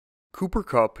Cooper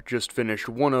Kupp just finished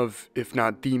one of, if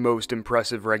not the most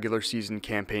impressive regular season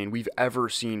campaign we've ever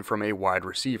seen from a wide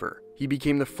receiver. He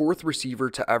became the fourth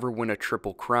receiver to ever win a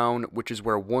triple crown, which is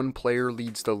where one player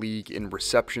leads the league in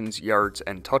receptions, yards,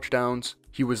 and touchdowns.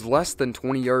 He was less than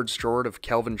 20 yards short of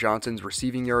Calvin Johnson's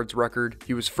receiving yards record.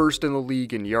 He was first in the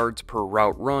league in yards per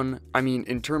route run. I mean,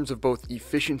 in terms of both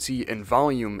efficiency and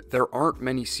volume, there aren't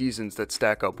many seasons that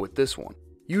stack up with this one.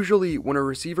 Usually, when a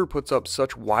receiver puts up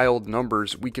such wild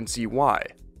numbers, we can see why.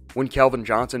 When Calvin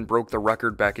Johnson broke the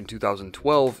record back in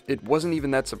 2012, it wasn't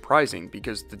even that surprising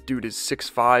because the dude is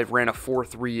 6'5", ran a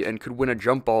 4.3, and could win a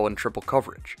jump ball in triple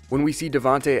coverage. When we see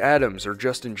Davante Adams or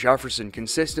Justin Jefferson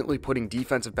consistently putting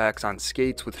defensive backs on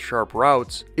skates with sharp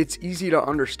routes, it's easy to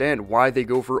understand why they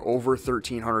go for over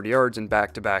 1,300 yards in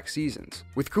back-to-back seasons.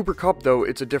 With Cooper Kupp though,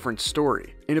 it's a different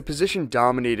story. In a position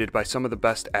dominated by some of the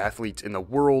best athletes in the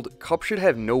world, Kupp should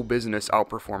have no business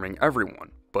outperforming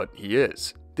everyone, but he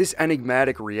is. This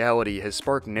enigmatic reality has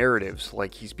sparked narratives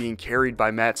like he's being carried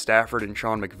by Matt Stafford and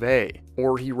Sean McVay,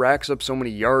 or he racks up so many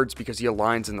yards because he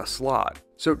aligns in the slot.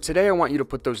 So today I want you to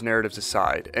put those narratives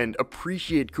aside and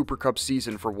appreciate Cooper Kupp's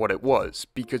season for what it was,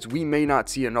 because we may not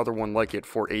see another one like it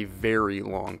for a very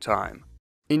long time.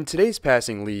 In today's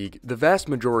passing league, the vast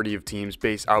majority of teams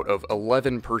base out of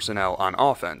 11 personnel on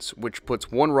offense, which puts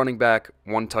one running back,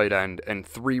 one tight end, and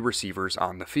 3 receivers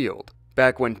on the field.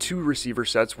 Back when 2 receiver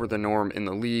sets were the norm in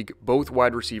the league, both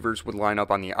wide receivers would line up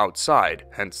on the outside,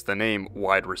 hence the name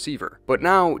wide receiver. But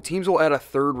now, teams will add a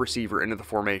 3rd receiver into the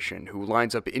formation who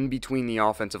lines up in between the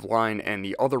offensive line and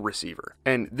the other receiver,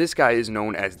 and this guy is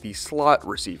known as the slot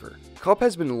receiver. Kupp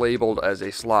has been labeled as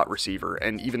a slot receiver,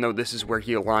 and even though this is where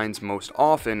he aligns most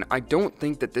often, I don't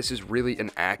think that this is really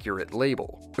an accurate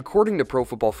label. According to Pro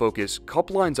Football Focus, Kupp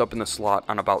lines up in the slot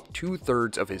on about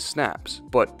 2/3 of his snaps,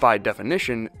 but by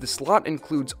definition, the slot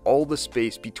includes all the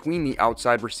space between the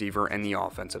outside receiver and the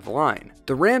offensive line.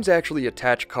 The Rams actually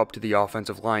attach Kupp to the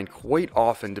offensive line quite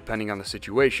often depending on the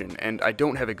situation, and I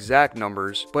don't have exact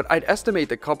numbers, but I'd estimate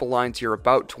that Kupp aligns here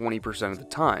about 20% of the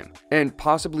time, and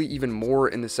possibly even more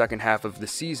in the second half of the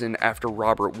season after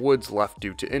Robert Woods left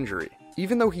due to injury.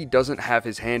 Even though he doesn't have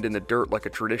his hand in the dirt like a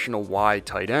traditional wide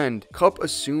tight end, Kupp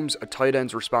assumes a tight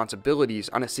end's responsibilities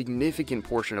on a significant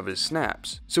portion of his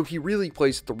snaps. So he really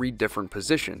plays 3 different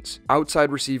positions: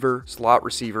 outside receiver, slot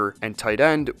receiver, and tight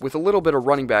end, with a little bit of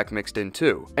running back mixed in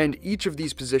too. And each of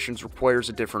these positions requires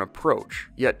a different approach,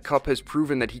 yet Kupp has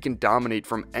proven that he can dominate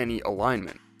from any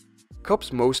alignment.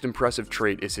 Kupp's most impressive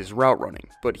trait is his route running,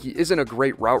 but he isn't a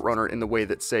great route runner in the way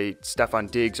that, say, Stefon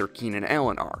Diggs or Keenan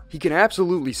Allen are. He can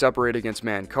absolutely separate against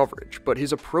man coverage, but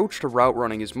his approach to route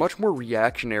running is much more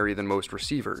reactionary than most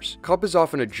receivers. Kupp is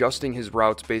often adjusting his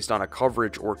routes based on a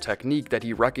coverage or technique that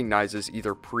he recognizes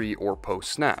either pre or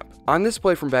post snap. On this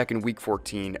play from back in Week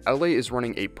 14, LA is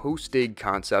running a post-dig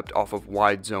concept off of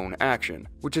wide zone action,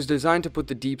 which is designed to put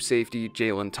the deep safety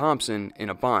Jalen Thompson in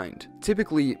a bind.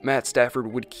 Typically, Matt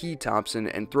Stafford would key Thompson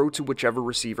and throw to whichever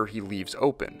receiver he leaves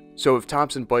open. So if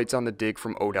Thompson bites on the dig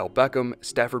from Odell Beckham,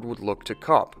 Stafford would look to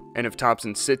Kupp, and if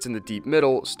Thompson sits in the deep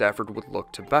middle, Stafford would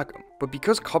look to Beckham. But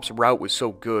because Kupp's route was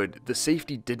so good, the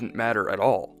safety didn't matter at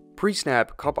all.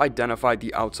 Pre-snap, Kupp identified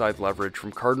the outside leverage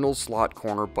from Cardinals slot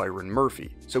corner Byron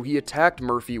Murphy, so he attacked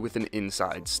Murphy with an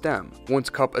inside stem.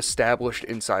 Once Kupp established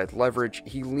inside leverage,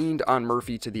 he leaned on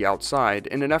Murphy to the outside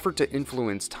in an effort to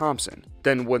influence Thompson.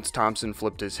 Then once Thompson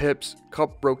flipped his hips,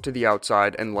 Kupp broke to the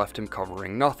outside and left him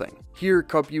covering nothing. Here,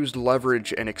 Kupp used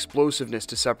leverage and explosiveness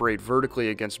to separate vertically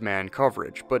against man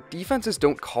coverage, but defenses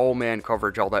don't call man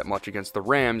coverage all that much against the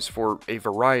Rams for a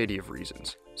variety of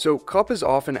reasons. So Kupp is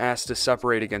often asked to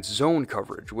separate against zone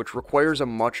coverage, which requires a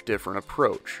much different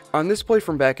approach. On this play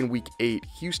from back in Week 8,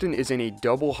 Houston is in a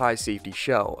double high safety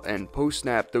shell, and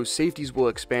post-snap, those safeties will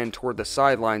expand toward the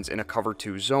sidelines in a cover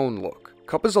 2 zone look.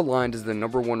 Kupp is aligned as the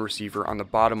number 1 receiver on the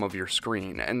bottom of your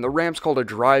screen, and the Rams called a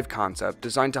drive concept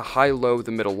designed to high-low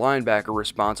the middle linebacker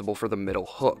responsible for the middle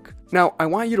hook. Now, I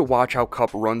want you to watch how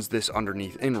Kupp runs this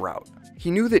underneath in route.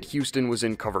 He knew that Houston was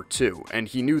in cover 2, and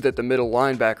he knew that the middle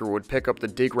linebacker would pick up the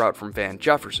dig route from Van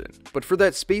Jefferson, but for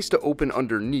that space to open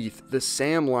underneath, the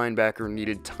Sam linebacker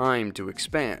needed time to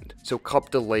expand, so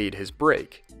Kupp delayed his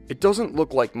break. It doesn't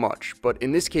look like much, but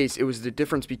in this case it was the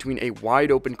difference between a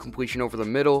wide open completion over the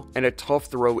middle and a tough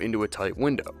throw into a tight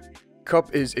window.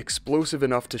 Kupp is explosive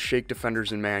enough to shake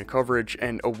defenders in man coverage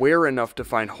and aware enough to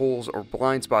find holes or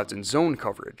blind spots in zone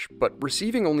coverage, but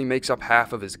receiving only makes up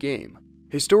half of his game.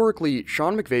 Historically,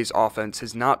 Sean McVay's offense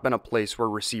has not been a place where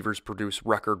receivers produce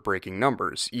record-breaking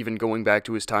numbers, even going back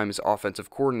to his time as offensive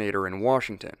coordinator in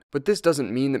Washington. But this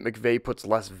doesn't mean that McVay puts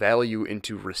less value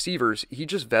into receivers, he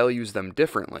just values them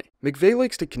differently. McVay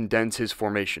likes to condense his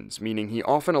formations, meaning he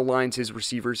often aligns his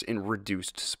receivers in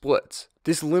reduced splits.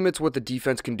 This limits what the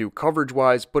defense can do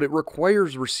coverage-wise, but it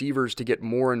requires receivers to get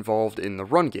more involved in the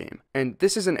run game. And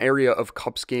this is an area of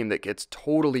Kupp's game that gets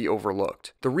totally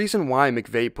overlooked. The reason why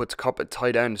McVay puts Kupp at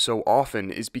tight end so often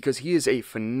is because he is a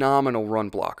phenomenal run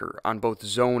blocker on both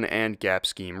zone and gap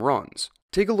scheme runs.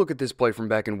 Take a look at this play from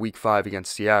back in Week 5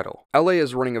 against Seattle. LA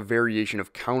is running a variation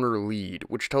of counter lead,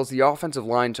 which tells the offensive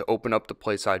line to open up the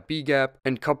play side B gap,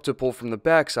 and Kupp to pull from the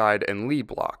backside and lead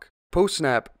block.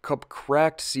 Post-snap, Kupp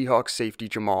cracked Seahawks safety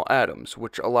Jamal Adams,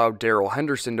 which allowed Darrell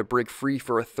Henderson to break free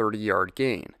for a 30-yard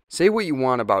gain. Say what you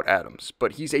want about Adams,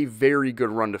 but he's a very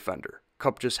good run defender.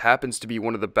 Kupp just happens to be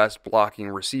one of the best blocking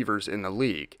receivers in the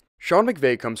league. Sean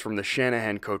McVay comes from the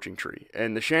Shanahan coaching tree,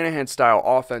 and the Shanahan-style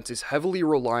offense is heavily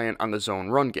reliant on the zone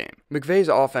run game. McVay's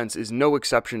offense is no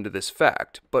exception to this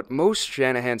fact, but most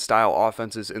Shanahan-style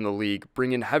offenses in the league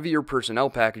bring in heavier personnel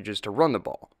packages to run the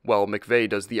ball, while McVay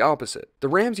does the opposite. The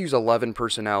Rams use 11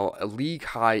 personnel a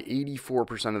league-high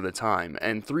 84% of the time,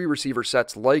 and 3 receiver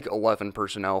sets like 11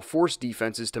 personnel force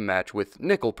defenses to match with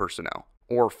nickel personnel,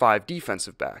 or 5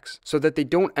 defensive backs, so that they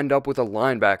don't end up with a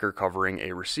linebacker covering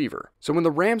a receiver. So when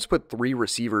the Rams put 3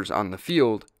 receivers on the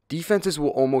field, defenses will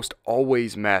almost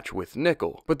always match with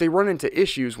nickel, but they run into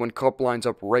issues when Kupp lines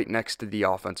up right next to the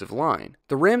offensive line.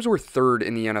 The Rams were 3rd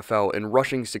in the NFL in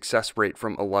rushing success rate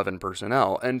from 11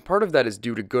 personnel, and part of that is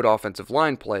due to good offensive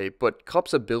line play, but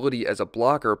Kupp's ability as a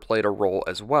blocker played a role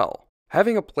as well.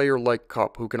 Having a player like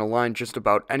Kupp who can align just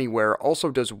about anywhere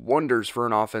also does wonders for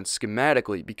an offense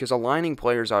schematically because aligning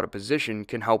players out of position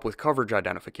can help with coverage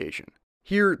identification.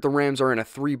 Here, the Rams are in a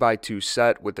 3-by-2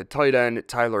 set with the tight end,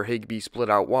 Tyler Higbee, split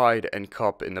out wide and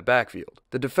Kupp in the backfield.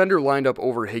 The defender lined up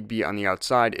over Higbee on the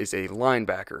outside is a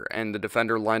linebacker, and the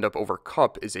defender lined up over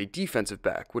Kupp is a defensive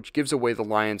back, which gives away the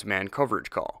Lions' man coverage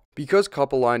call. Because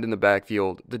Kupp aligned in the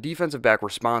backfield, the defensive back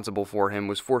responsible for him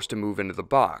was forced to move into the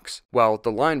box, while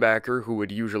the linebacker, who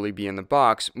would usually be in the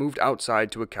box, moved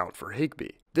outside to account for Higbee.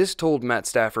 This told Matt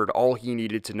Stafford all he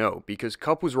needed to know because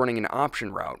Kupp was running an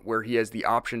option route where he has the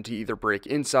option to either break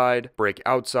inside, break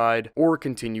outside, or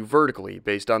continue vertically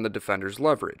based on the defender's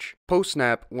leverage.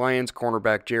 Post-snap, Lions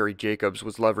cornerback Jerry Jacobs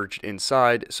was leveraged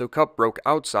inside, so Kupp broke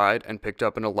outside and picked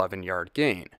up an 11-yard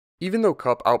gain. Even though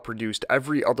Kupp outproduced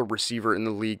every other receiver in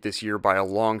the league this year by a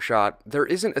long shot, there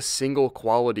isn't a single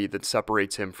quality that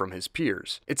separates him from his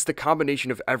peers. It's the combination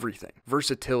of everything: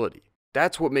 versatility.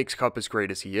 That's what makes Kupp as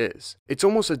great as he is. It's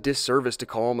almost a disservice to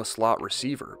call him a slot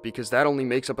receiver, because that only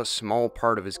makes up a small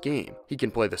part of his game. He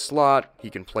can play the slot, he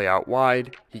can play out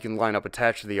wide, he can line up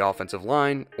attached to the offensive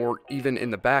line, or even in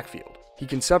the backfield. He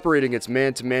can separate against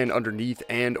man-to-man underneath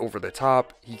and over the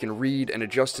top, he can read and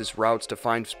adjust his routes to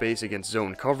find space against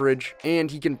zone coverage, and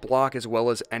he can block as well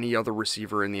as any other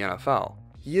receiver in the NFL.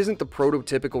 He isn't the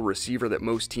prototypical receiver that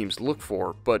most teams look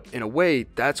for, but in a way,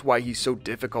 that's why he's so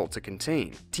difficult to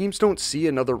contain. Teams don't see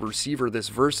another receiver this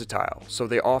versatile, so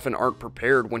they often aren't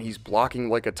prepared when he's blocking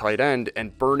like a tight end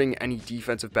and burning any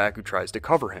defensive back who tries to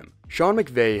cover him. Sean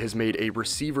McVay has made a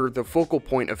receiver the focal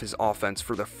point of his offense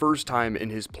for the first time in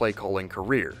his play-calling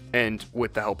career, and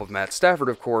with the help of Matt Stafford,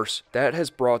 of course, that has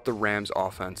brought the Rams'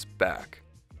 offense back.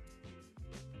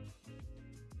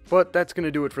 But that's going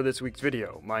to do it for this week's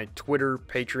video. My Twitter,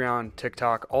 Patreon,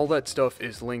 TikTok, all that stuff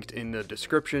is linked in the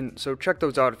description, so check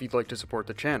those out if you'd like to support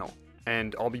the channel.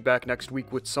 And I'll be back next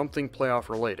week with something playoff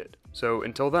related. So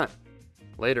until then,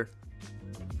 later.